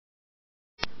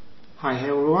Hi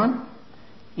everyone.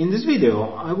 In this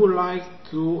video I would like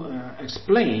to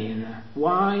explain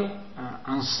why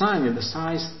unsigned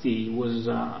size t was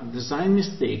a design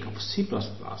mistake of C++.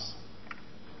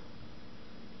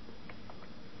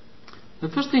 The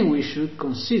first thing we should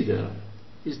consider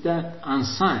is that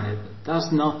unsigned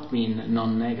does not mean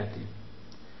non-negative.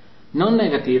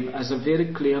 Non-negative has a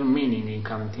very clear meaning in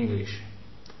current English.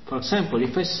 For example,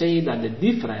 if I say that the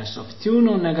difference of two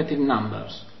non-negative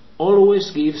numbers always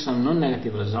gives a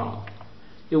non-negative result,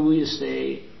 you will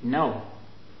say no,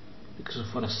 because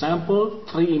for example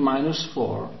 3 minus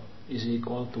 4 is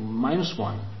equal to minus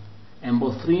 1, and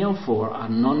both 3 and 4 are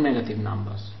non-negative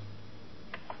numbers.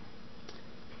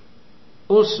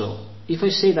 Also, if I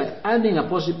say that adding a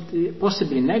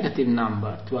possibly negative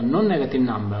number to a non-negative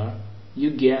number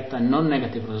you get a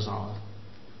non-negative result,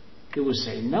 you will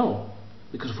say no,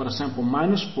 because for example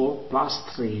minus 4 plus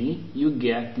 3 you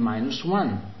get minus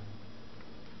 1.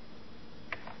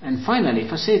 And finally,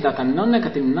 if I say that a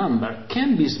non-negative number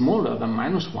can be smaller than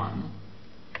minus 1,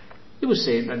 you will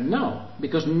say that no,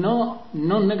 because no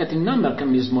non-negative number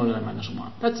can be smaller than minus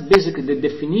 1. That's basically the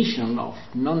definition of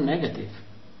non-negative.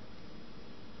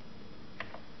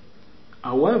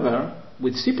 However,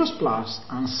 with C++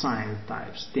 unsigned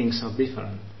types, things are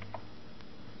different.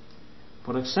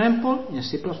 For example, in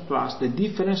C++, the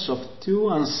difference of two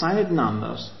unsigned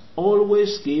numbers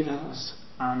always gives us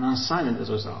an unsigned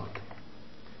result.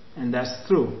 And that's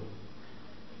true.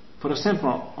 For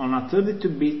example, on a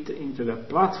 32-bit integer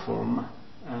platform,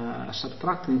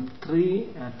 subtracting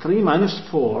 3 minus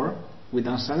 4 with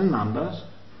unsigned numbers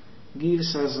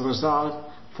gives us a result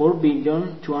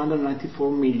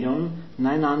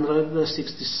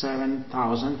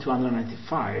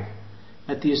 4,294,967,295.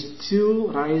 That is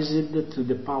 2 raised to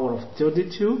the power of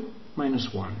 32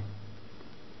 minus 1.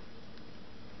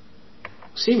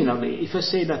 Similarly, if I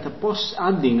say that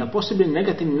adding a possibly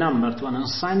negative number to an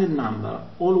unsigned number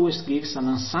always gives an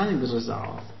unsigned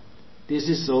result, this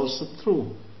is also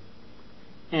true.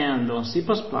 And on C++,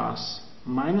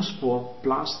 minus 4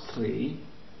 plus 3,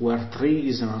 where 3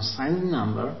 is an unsigned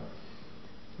number,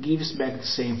 gives back the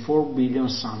same 4 billion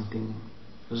something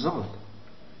result.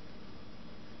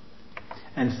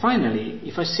 And finally,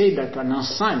 if I say that an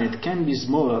unsigned can be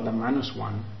smaller than minus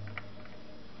 1,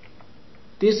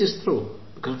 this is true,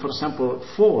 because for example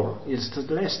 4 is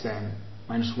less than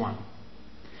minus 1.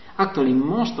 Actually,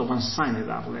 most of unsigned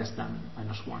are less than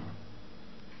minus 1.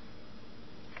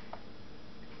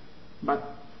 But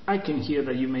I can hear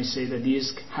that you may say that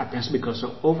this happens because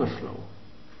of overflow.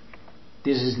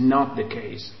 This is not the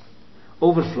case.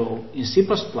 Overflow in C++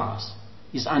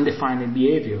 is undefined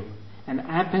behavior and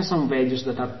happens on values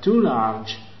that are too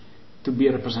large to be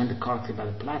represented correctly by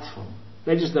the platform.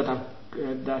 Values that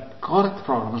correct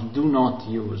programs do not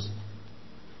use.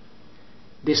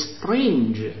 The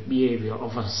strange behavior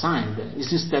of unsigned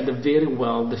is instead very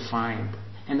well defined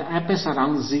and happens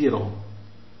around 0.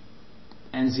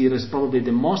 And 0 is probably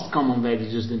the most common value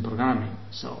used in programming.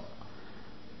 So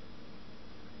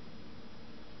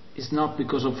it's not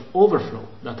because of overflow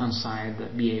that unsigned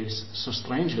behaves so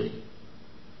strangely.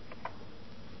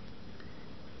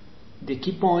 The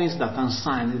key point is that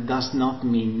unsigned does not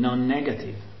mean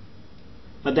non-negative.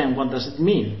 But then what does it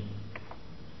mean?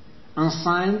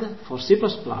 Unsigned for C++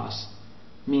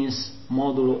 means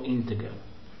modulo integer.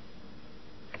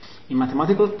 In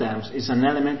mathematical terms, it's an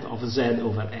element of z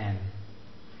over n.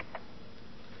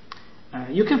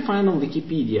 You can find on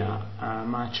Wikipedia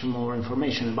much more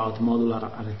information about modular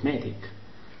arithmetic,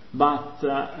 but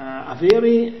a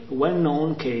very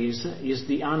well-known case is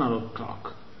the analog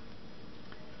clock.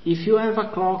 If you have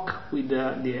a clock with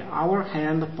the hour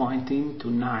hand pointing to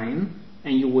 9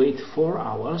 and you wait 4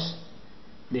 hours,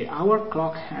 the hour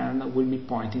clock hand will be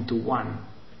pointing to 1.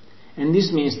 And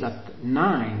this means that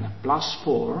 9 plus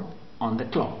 4 on the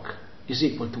clock is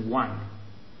equal to 1.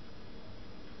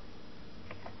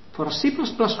 For a C++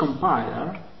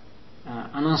 compiler,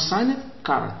 an unsigned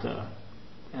character,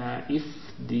 if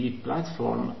the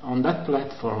platform, on that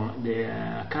platform the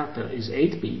character is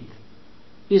 8-bit,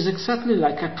 is exactly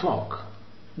like a clock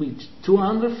with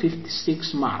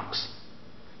 256 marks.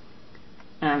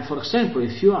 And for example,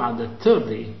 if you add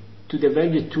 30 to the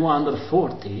value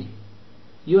 240,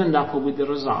 you end up with the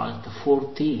result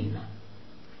 14.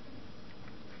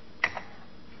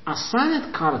 A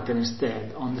signed character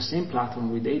instead, on the same platform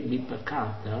with 8-bit per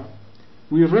character,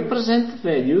 will represent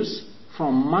values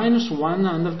from minus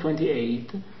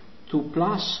 128 to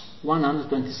plus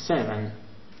 127.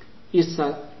 It's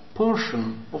a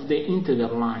portion of the integer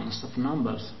lines of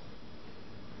numbers.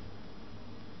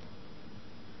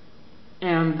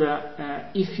 And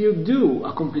if you do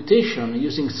a computation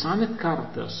using signed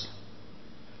characters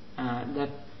that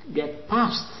get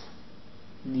past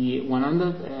the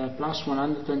 100 plus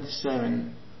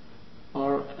 127,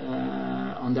 or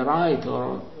on the right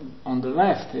or on the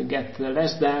left get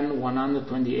less than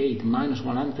 128, minus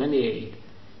 128,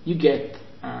 you get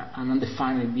an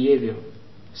undefined behavior.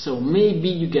 So maybe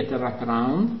you get a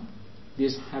wraparound.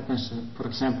 This happens, for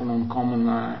example, on common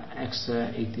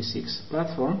x86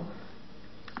 platform,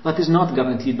 but is not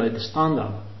guaranteed by the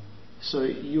standard. So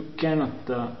you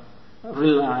cannot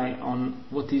rely on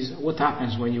what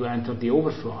happens when you enter the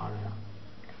overflow area.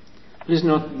 Please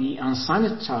note the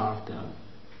unsigned chart.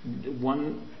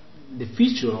 The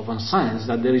feature of unsigned is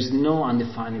that there is no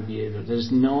undefined behavior. There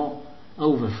is no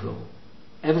overflow.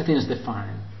 Everything is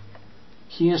defined.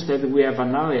 Here instead we have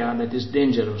an area that is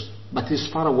dangerous, but is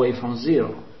far away from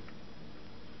zero.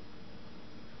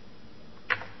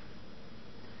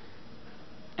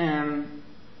 And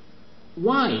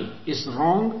why is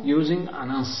wrong using an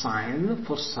unsigned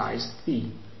for size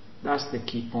t? That's the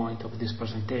key point of this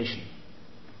presentation.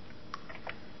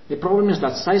 The problem is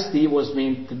that size t was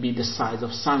meant to be the size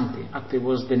of something. Actually, it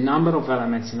was the number of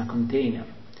elements in a container.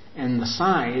 And the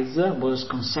size was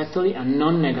conceptually a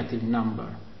non-negative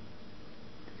number.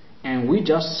 And we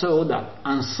just saw that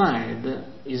unsigned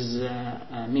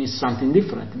means something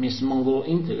different, means modular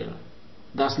integer.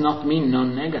 Does not mean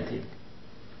non-negative.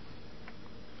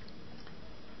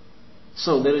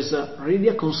 So there is really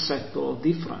a conceptual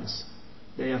difference.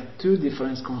 They are two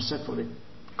different conceptually.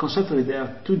 Conceptually, they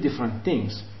are two different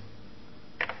things.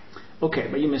 Okay,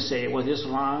 but you may say, what is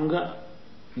wrong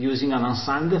using an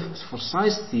unsigned for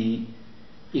size t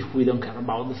if we don't care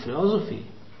about the philosophy?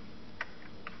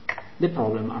 The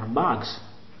problem are bugs.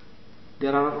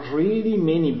 There are really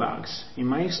many bugs. In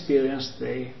my experience,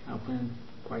 they happen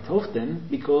quite often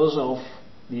because of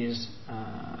this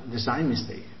design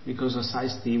mistake, because the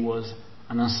size t was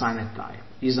an unsigned type,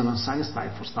 is an unsigned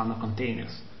type for standard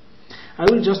containers. I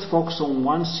will just focus on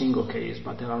one single case,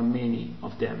 but there are many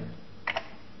of them.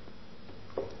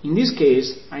 In this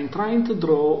case, I'm trying to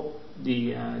draw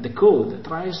the code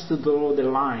tries to draw the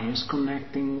lines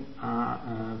connecting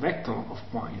a vector of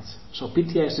points. So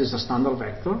PTS is a standard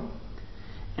vector,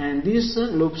 and this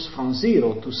loops from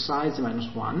 0 to size minus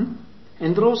 1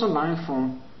 and draws a line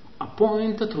from a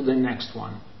point to the next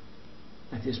one,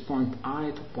 that is point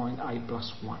I to point I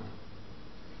plus 1.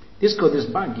 This code is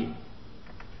buggy,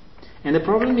 and the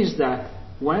problem is that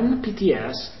when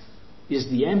PTS is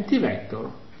the empty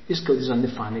vector, this code is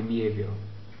undefined behavior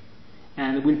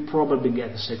and will probably get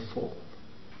a set fault.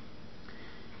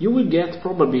 You will get,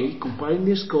 probably compiling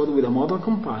this code with a modern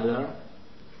compiler,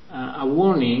 a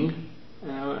warning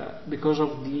because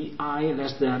of the I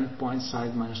less than point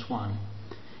size minus 1.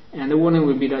 And the warning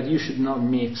will be that you should not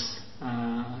mix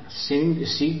signed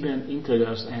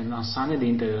integers and unsigned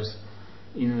integers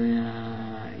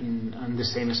in the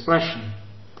same expression.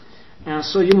 And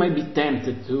so you might be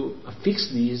tempted to fix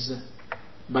these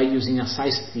by using a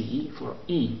size t for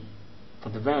e, for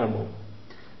the variable.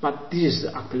 But this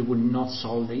actually will not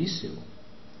solve the issue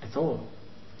at all.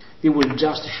 It will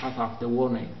just shut off the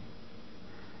warning.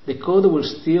 The code will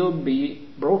still be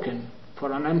broken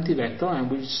for an empty vector and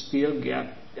will still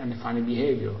get undefined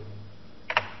behavior.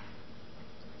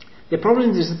 The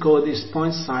problem in this code is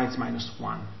point size minus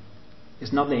 1.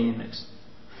 It's not the index.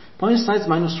 Point size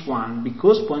minus 1,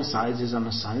 because point size is an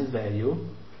assigned value,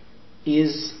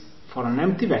 is for an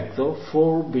empty vector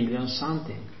 4 billion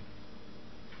something.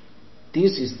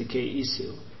 This is the key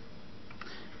issue.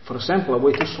 For example, a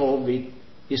way to solve it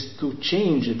is to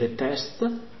change the test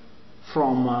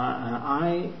from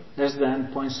I less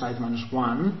than point size minus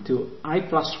 1 to I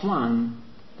plus 1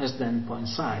 less than point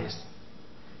size.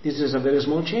 This is a very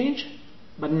small change,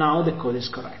 but now the code is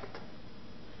correct.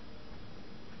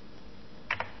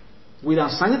 With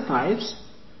unsigned types,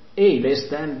 A less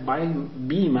than by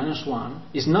B minus 1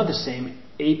 is not the same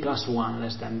A plus 1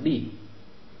 less than B,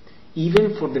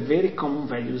 even for the very common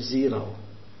value 0.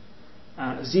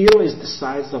 0 is the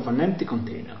size of an empty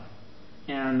container,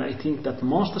 and I think that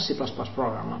most C++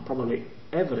 program, probably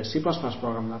every C++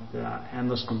 program that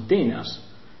handles containers,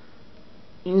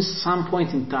 in some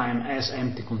point in time has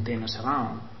empty containers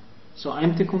around. So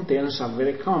empty containers are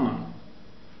very common,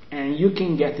 and you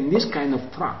can get in this kind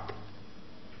of trap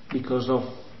because of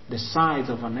the size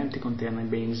of an empty container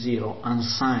being 0,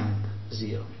 unsigned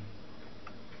 0.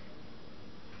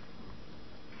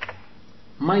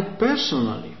 My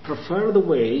personally preferred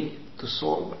way to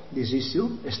solve this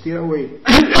issue and steer away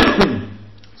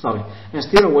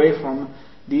from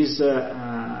these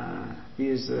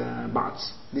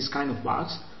bugs, this kind of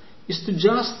bugs, is to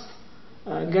just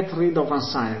get rid of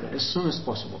unsigned as soon as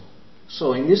possible.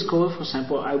 So in this code, for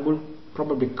example, I will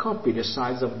probably copy the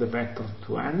size of the vector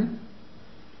to n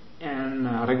and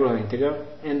regular integer,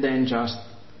 and then just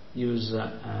use the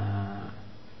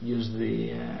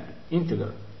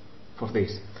integer for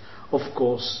this. Of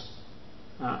course,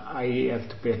 I have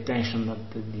to pay attention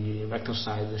that the vector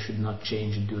size should not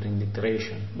change during the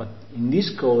iteration. But in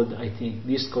this code, I think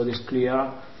this code is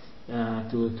clear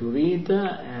to read,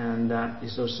 and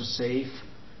is also safe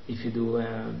if you do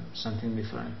something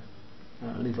different,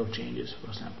 little changes,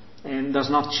 for example, and does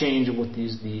not change what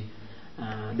is the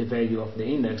value of the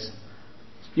index.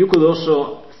 You could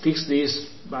also fix this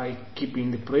by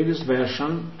keeping the previous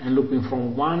version and looping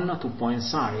from 1 to point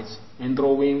size and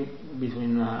drawing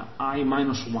between I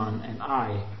minus 1 and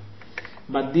I.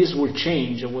 But this will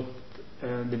change what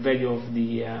the value of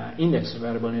the index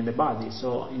variable in the body,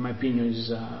 so in my opinion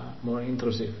is more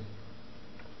intrusive.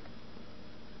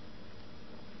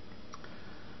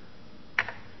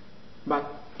 But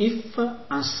if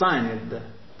unsigned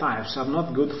types are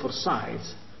not good for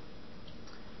size,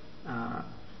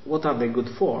 what are they good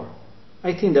for?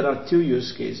 I think there are two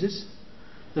use cases.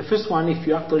 The first one, if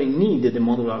you actually need the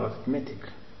modular arithmetic.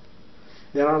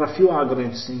 There are a few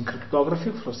algorithms in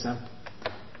cryptography, for example,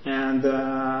 and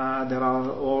there are,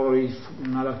 or if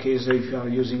in other cases, if you are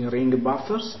using ring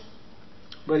buffers,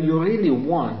 but you really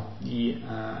want the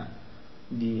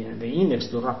index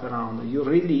to wrap around. You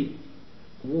really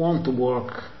want to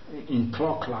work in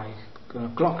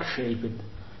clock-shaped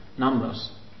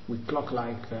numbers, with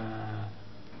clock-like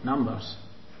numbers.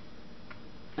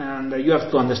 And you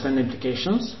have to understand the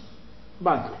implications,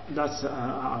 but that's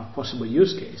a possible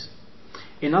use case.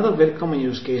 Another very common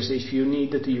use case is if you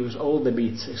need to use all the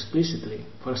bits explicitly.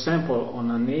 For example,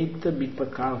 on an 8-bit per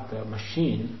character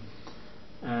machine,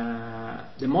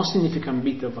 the most significant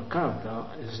bit of a character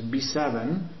is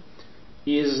B7,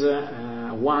 is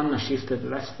 1 shifted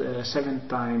left 7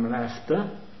 times left,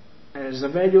 as the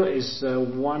value is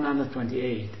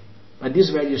 128. But this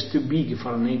value is too big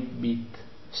for an 8-bit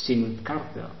single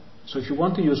character. So if you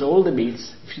want to use all the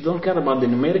bits, if you don't care about the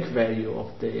numeric value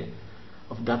of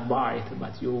that byte,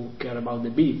 but you care about the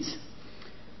bits,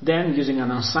 then using an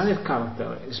unsigned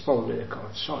character is probably the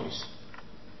correct choice.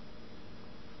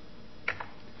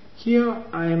 Here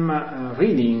I'm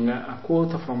reading a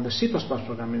quote from the C++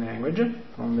 programming language,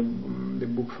 from the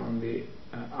book from the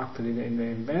actually the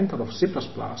inventor of C++,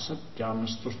 Jan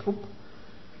Strustrup,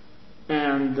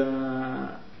 and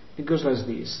it goes like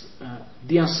this.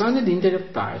 The unsigned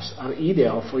integer types are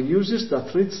ideal for uses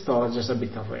that treat storage as a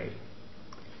bit array.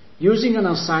 Using an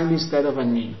unsigned instead of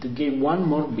an int to give one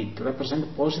more bit to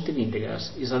represent positive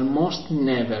integers is almost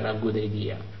never a good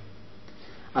idea.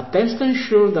 Attempts to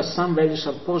ensure that some values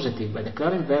are positive by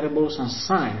declaring variables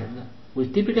unsigned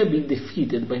will typically be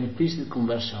defeated by implicit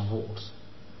conversion rules.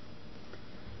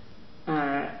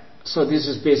 So this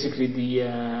is basically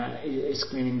is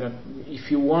claiming that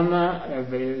if you want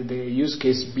the use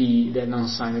case B, then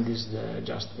unsigned is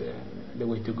just the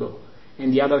way to go,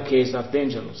 and the other cases are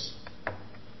dangerous.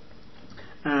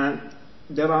 And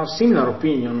there are similar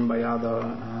opinions by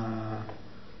other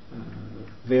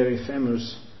very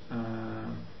famous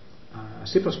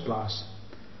C++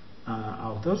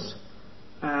 authors,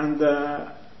 and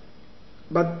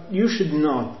but you should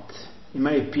not, in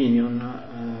my opinion,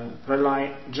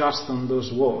 rely just on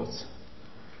those words.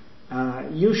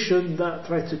 You should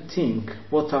try to think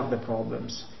what are the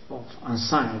problems of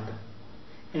unsigned.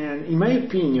 And in my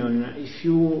opinion, if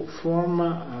you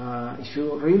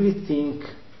really think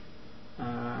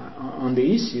on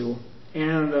the issue,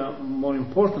 and more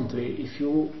importantly, if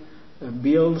you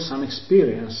build some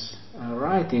experience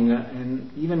writing,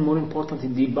 and even more importantly,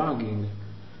 debugging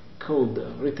code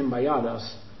written by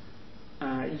others,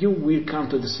 you will come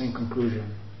to the same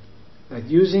conclusion, that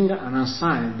using an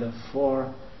unsigned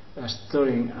for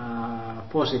storing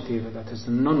positive, that is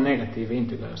non-negative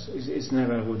integers, is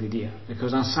never a good idea,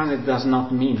 because unsigned does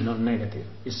not mean non-negative,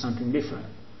 it's something different.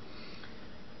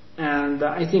 And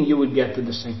I think you will get to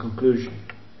the same conclusion.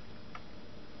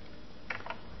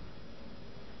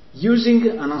 Using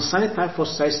an unsigned type for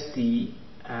size t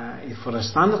for the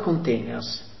standard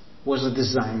containers was a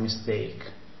design mistake.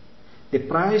 The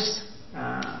price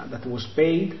that was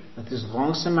paid, that is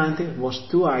wrong semantic, was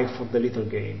too high for the little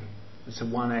gain. It's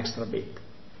one extra bit.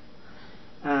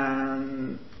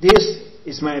 This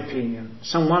is my opinion.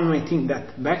 Someone may think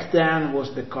that back then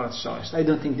was the correct choice. I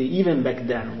don't think that even back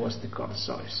then was the correct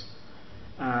choice.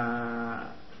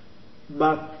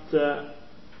 But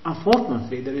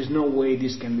unfortunately, there is no way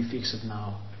this can be fixed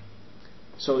now.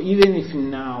 So even if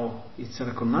now it's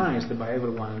recognized by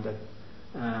everyone that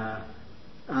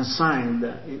unsigned,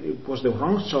 it was the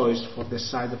wrong choice for the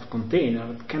side of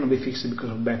container. It cannot be fixed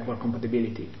because of backward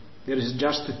compatibility. There is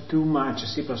just too much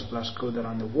C++ code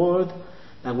around the world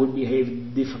that will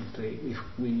behave differently if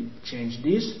we change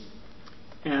this,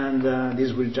 and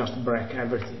this will just break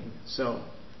everything. So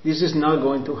this is not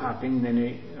going to happen in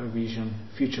any revision,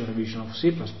 future revision of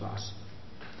C++.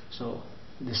 So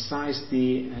the size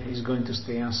D is going to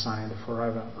stay unsigned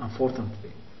forever,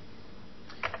 unfortunately.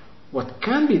 What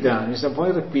can be done is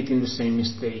avoid repeating the same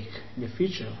mistake in the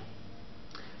future.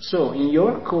 So in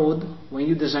your code, when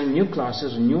you design new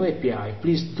classes or new API,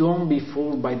 please don't be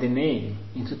fooled by the name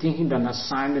into thinking that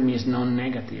unsigned means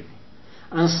non-negative.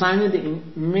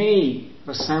 Unsigned may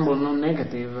resemble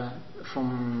non-negative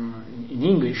in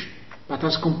English, but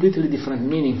has completely different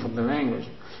meaning for the language.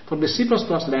 For the C++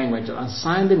 language,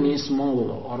 unsigned means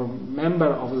modular, or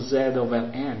member of Z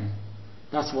over N.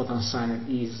 That's what unsigned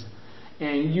is.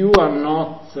 And you are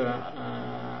not,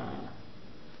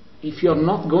 if you are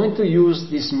not going to use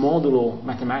this modulo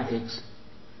mathematics,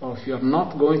 or if you are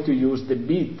not going to use the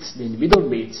bits, the individual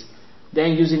bits,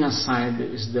 then using unsigned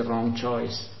is the wrong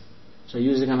choice. So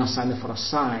using an unsigned for a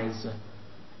size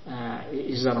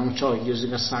is the wrong choice.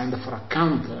 Using unsigned for a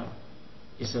counter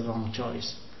is the wrong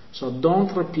choice. So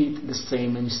don't repeat the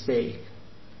same mistake.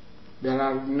 There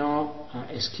are no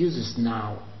excuses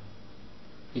now,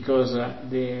 because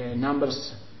the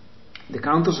numbers, the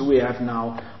counters we have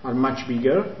now are much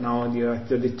bigger. Now they are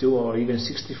 32 or even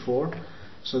 64.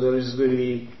 So there is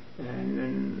really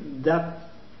that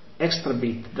extra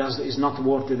bit is not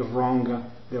worth the wrong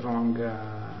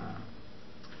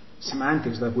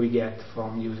semantics that we get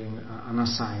from using an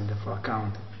unsigned for a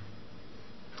counter.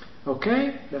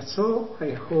 Okay, that's all.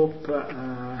 I hope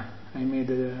I made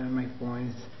my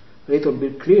point a little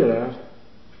bit clearer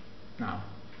now.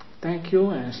 Thank you,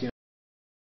 and see you.